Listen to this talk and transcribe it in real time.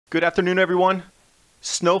Good afternoon, everyone.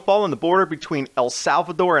 Snowfall on the border between El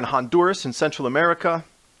Salvador and Honduras in Central America.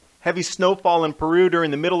 Heavy snowfall in Peru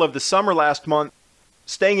during the middle of the summer last month.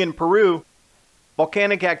 Staying in Peru,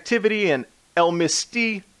 volcanic activity in El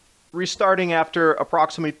Misty restarting after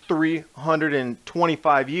approximately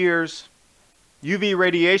 325 years. UV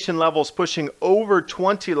radiation levels pushing over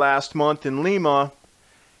 20 last month in Lima.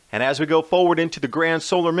 And as we go forward into the grand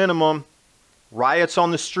solar minimum, riots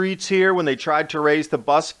on the streets here when they tried to raise the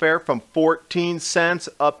bus fare from 14 cents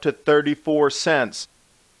up to 34 cents.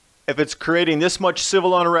 If it's creating this much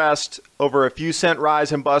civil unrest over a few cent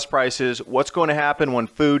rise in bus prices, what's going to happen when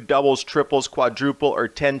food doubles, triples, quadruple, or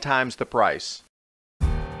 10 times the price?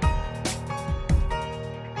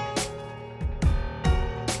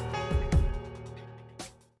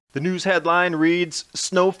 The news headline reads,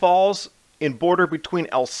 Snowfalls in border between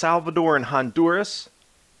El Salvador and Honduras.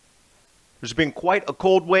 There's been quite a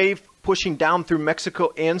cold wave pushing down through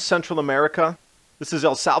Mexico and Central America. This is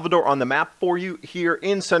El Salvador on the map for you here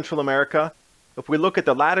in Central America. If we look at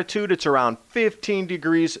the latitude, it's around 15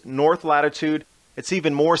 degrees north latitude. It's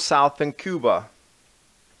even more south than Cuba.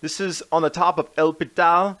 This is on the top of El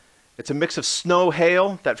Pital. It's a mix of snow,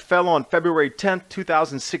 hail that fell on February 10th,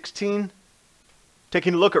 2016.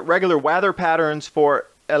 Taking a look at regular weather patterns for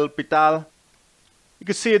El Pital, you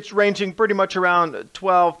can see it's ranging pretty much around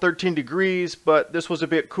 12, 13 degrees, but this was a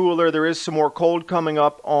bit cooler. There is some more cold coming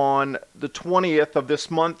up on the 20th of this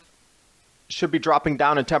month. Should be dropping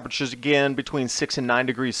down in temperatures again between 6 and 9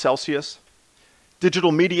 degrees Celsius.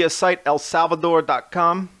 Digital media site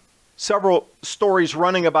elsalvador.com. Several stories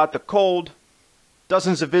running about the cold.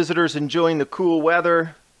 Dozens of visitors enjoying the cool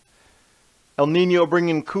weather. El Nino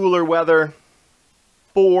bringing cooler weather.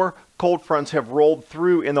 4 cold fronts have rolled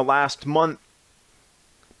through in the last month.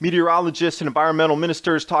 Meteorologists and environmental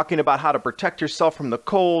ministers talking about how to protect yourself from the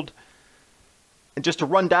cold. And just a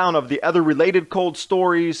rundown of the other related cold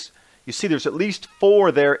stories. You see there's at least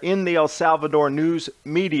 4 there in the El Salvador news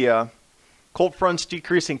media. Cold fronts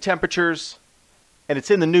decreasing temperatures. And it's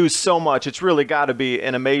in the news so much, it's really got to be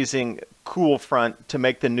an amazing cool front to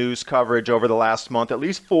make the news coverage over the last month at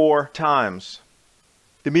least 4 times.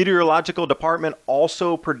 The meteorological department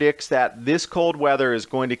also predicts that this cold weather is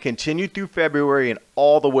going to continue through February and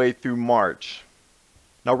all the way through March.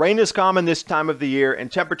 Now, rain is common this time of the year,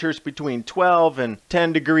 and temperatures between 12 and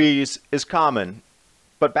 10 degrees is common.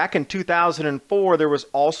 But back in 2004, there was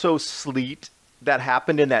also sleet that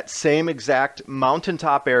happened in that same exact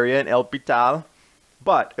mountaintop area in El Pital,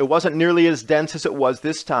 but it wasn't nearly as dense as it was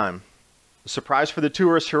this time. A surprise for the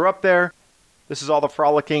tourists who are up there. This is all the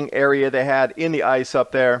frolicking area they had in the ice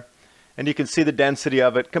up there. And you can see the density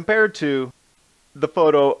of it compared to the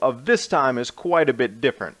photo of this time is quite a bit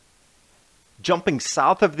different. Jumping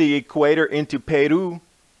south of the equator into Peru.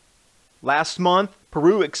 Last month,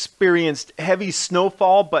 Peru experienced heavy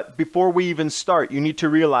snowfall, but before we even start, you need to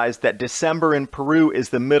realize that December in Peru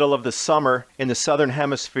is the middle of the summer in the southern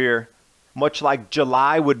hemisphere, much like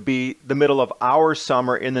July would be the middle of our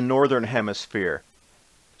summer in the northern hemisphere.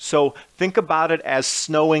 So think about it as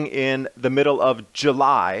snowing in the middle of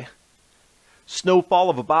July. Snowfall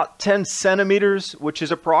of about 10 centimeters, which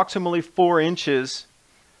is approximately 4 inches,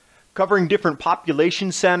 covering different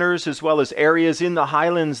population centers as well as areas in the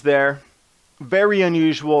highlands there. Very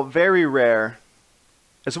unusual, very rare.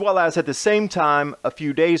 As well as at the same time, a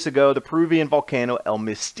few days ago, the Peruvian volcano El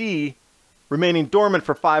Misty remaining dormant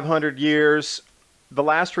for 500 years. The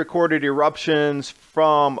last recorded eruptions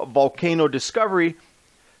from volcano discovery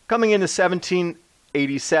coming into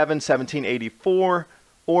 1787, 1784,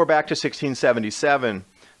 or back to 1677.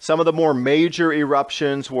 Some of the more major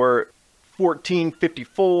eruptions were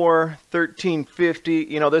 1454, 1350.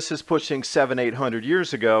 You know, this is pushing 700-800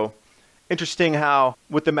 years ago. Interesting how,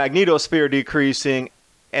 with the magnetosphere decreasing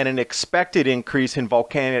and an expected increase in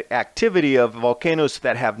volcanic activity of volcanoes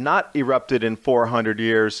that have not erupted in 400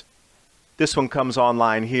 years, this one comes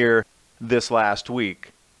online here this last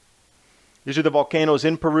week. These are the volcanoes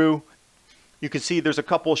in Peru. You can see there's a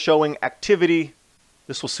couple showing activity.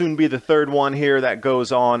 This will soon be the third one here that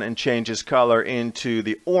goes on and changes color into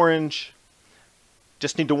the orange.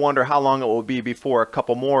 Just need to wonder how long it will be before a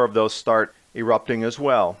couple more of those start erupting as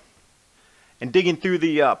well. And digging through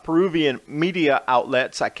the Peruvian media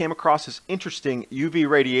outlets, I came across this interesting UV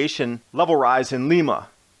radiation level rise in Lima.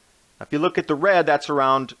 Now, if you look at the red, that's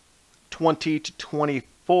around 20 to 24.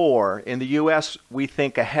 In the US, we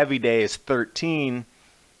think a heavy day is 13.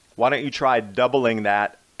 Why don't you try doubling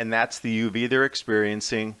that? And that's the UV they're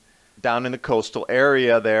experiencing down in the coastal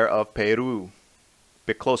area there of Peru. A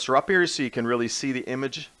bit closer up here so you can really see the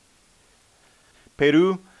image.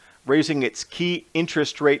 Peru raising its key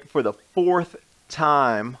interest rate for the 4th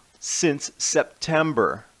time since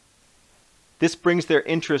September. This brings their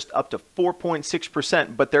interest up to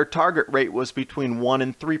 4.6%, but their target rate was between 1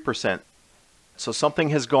 and 3%. So something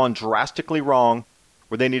has gone drastically wrong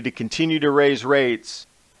where they need to continue to raise rates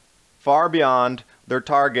far beyond their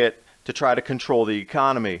target to try to control the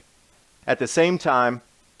economy. At the same time,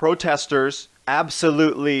 protesters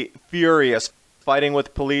absolutely furious, fighting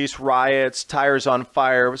with police, riots, tires on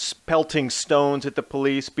fire, pelting stones at the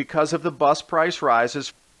police because of the bus price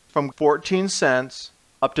rises from 14 cents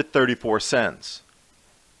up to 34 cents.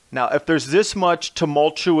 Now, if there's this much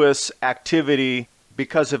tumultuous activity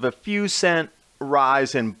because of a few cent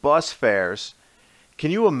rise in bus fares,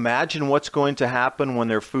 can you imagine what's going to happen when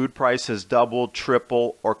their food prices double,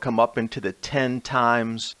 triple, or come up into the 10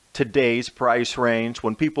 times today's price range,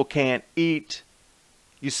 when people can't eat?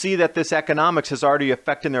 You see that this economics is already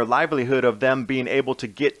affecting their livelihood of them being able to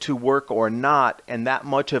get to work or not, and that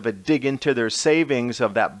much of a dig into their savings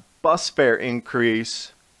of that bus fare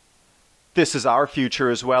increase. This is our future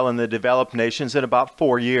as well in the developed nations in about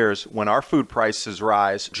 4 years when our food prices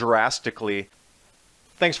rise drastically.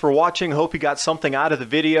 Thanks for watching. Hope you got something out of the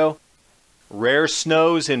video. Rare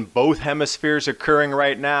snows in both hemispheres occurring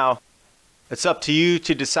right now. It's up to you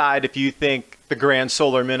to decide if you think the grand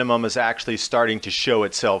solar minimum is actually starting to show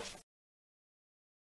itself